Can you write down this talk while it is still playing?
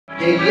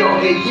Hey yo,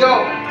 in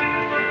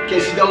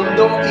case you don't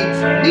know,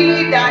 it's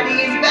me,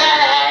 Daddy's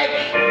back.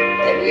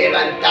 And we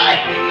haven't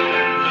died.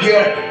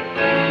 Yeah,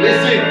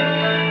 listen.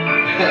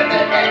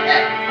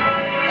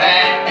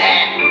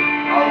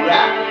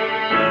 Alright.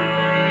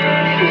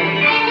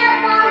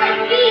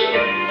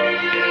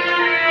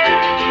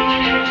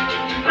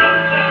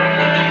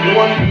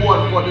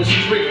 One for the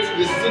streets.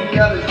 You see me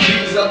on the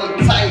G's, on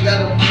the tight,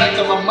 got a flex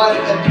on my money,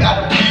 and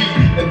got a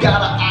beat, and got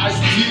an ice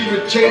tea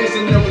with chains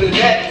and over the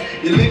neck.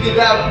 You lick it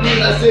out,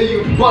 man, I say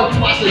you punch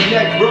twice the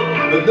neck, bro.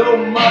 But no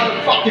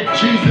motherfucking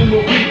cheese in the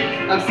week.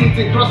 I'm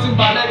sitting crossing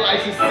my neck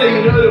like she's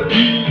saying other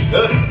beat.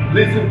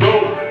 Listen,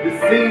 bro, you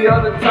see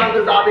all the time,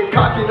 cause I've been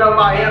cocking on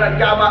my head. I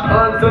got my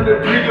hands on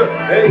the trigger.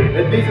 Hey,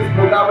 and this is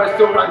Polar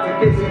Restaurant, in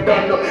case you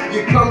don't know.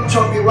 You come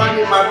chop me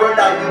running, my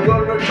brother, you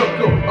gonna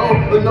choco. Oh,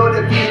 but know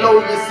the below,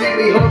 you see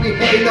me, homie,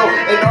 halo.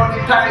 And all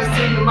the time you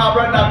see me, my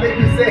brother, make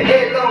me say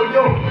hello,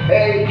 yo.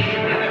 Hey,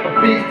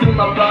 peace to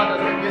my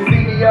brothers. You see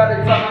me all the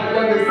time,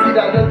 I doesn't see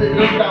that, doesn't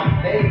look down.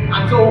 Hey,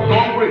 I'm so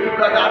hungry, but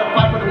I gotta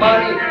fight for the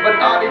money.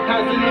 But all the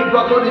time see me,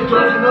 bro, all the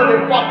drugs, you know they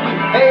fuck me.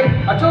 Hey,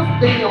 I just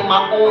stay on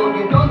my own,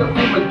 you don't know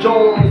people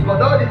Jones. But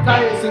all the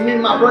time you see me,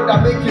 my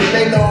brother, make you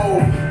lay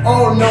low.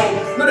 Oh no,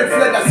 not the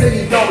flag I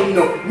say you don't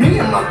know. Me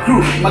and my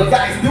crew, my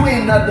guys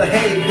doing other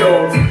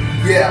halos.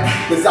 Yeah,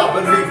 cause I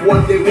believe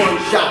one day, one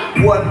shot.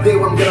 One day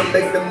I'm gonna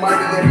make the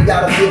money and you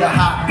gotta feel the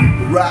hot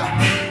right.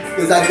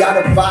 Cause I got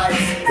a vibe.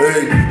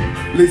 Hey,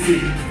 listen,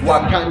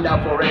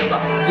 Wakanda forever.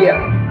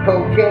 Yeah,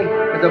 okay,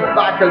 it's a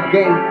back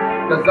again.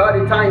 Cause all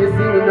the time you see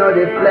me, know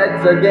they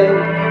flex again.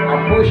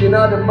 I'm pushing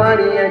all the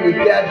money and you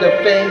get the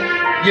fame.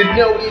 You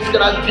know this,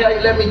 can I tell you,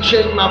 let me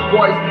change my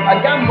voice.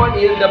 I got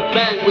money in the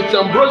bank with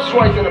some Rolls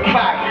Royce in the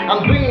pack.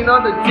 I'm doing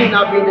all the things,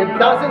 I've been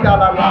dancing got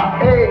a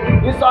lot. Hey,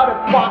 inside the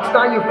box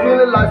now you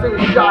feeling like a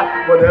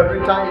shot. But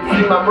every time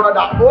you see my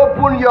brother,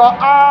 open your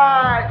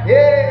eye.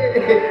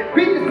 Hey,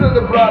 peace to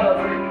the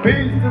brothers.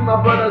 Peace to my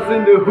brothers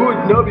in the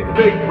hood, no be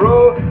fake,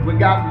 bro. We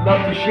got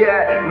love to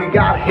share, we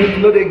got hate,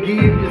 no they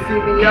give. You see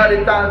me all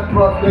the time,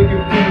 cross, make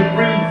you feel the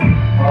breeze.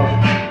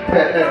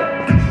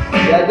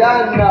 Yeah,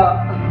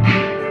 done.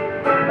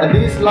 And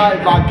this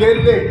life, I get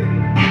it.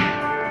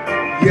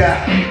 Yeah,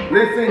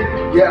 listen,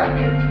 yeah.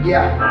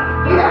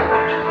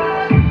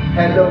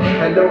 Hello,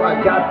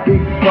 I got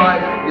big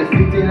pride. You're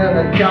sitting on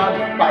a job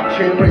by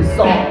Chenry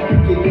song.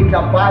 Can you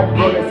vibe,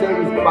 bro? They say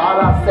it's bad,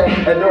 I say.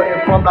 Hello,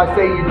 they're from, I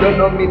say you don't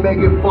know me, make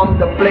it from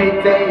the play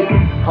tape.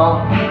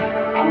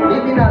 I'm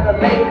living on the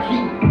lane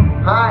key.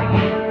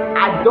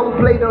 I don't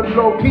play the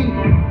low key.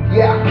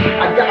 Yeah,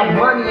 I got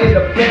money in the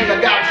bank, I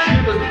got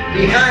shooters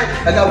behind,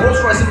 I got Rolls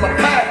Royce in my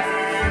pack.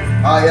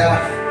 Oh yeah,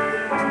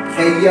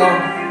 hey yo,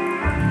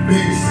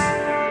 peace.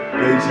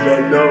 Cause you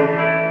don't know,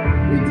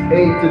 it's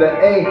A to the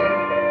A.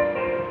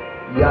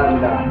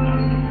 Yanda.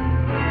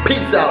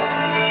 Peace out.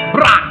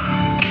 Brah.